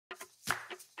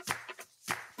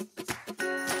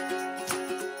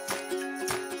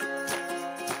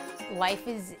life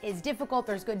is difficult,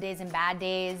 there's good days and bad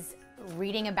days.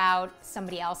 Reading about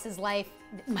somebody else's life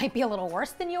might be a little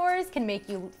worse than yours, can make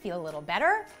you feel a little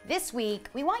better. This week,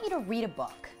 we want you to read a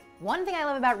book. One thing I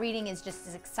love about reading is just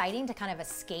it's exciting to kind of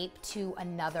escape to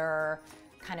another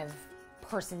kind of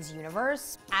person's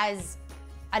universe. As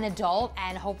an adult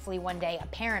and hopefully one day a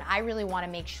parent, I really want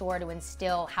to make sure to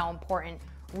instill how important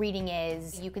reading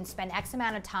is. You can spend X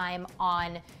amount of time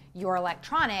on your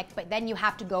electronic, but then you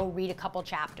have to go read a couple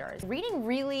chapters. Reading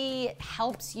really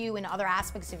helps you in other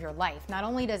aspects of your life. Not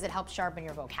only does it help sharpen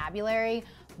your vocabulary,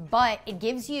 but it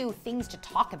gives you things to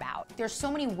talk about. There's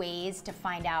so many ways to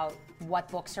find out what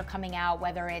books are coming out,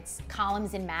 whether it's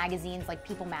columns in magazines like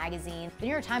People magazine. The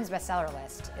New York Times bestseller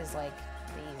list is like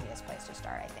the easiest place to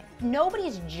start, I think.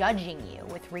 Nobody's judging you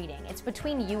with reading. It's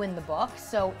between you and the book,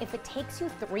 so if it takes you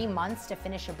 3 months to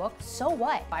finish a book, so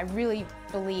what? I really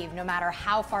believe no matter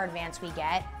how far advanced we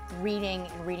get, reading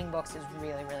and reading books is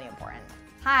really, really important.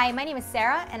 Hi, my name is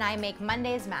Sarah, and I make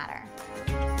Mondays Matter.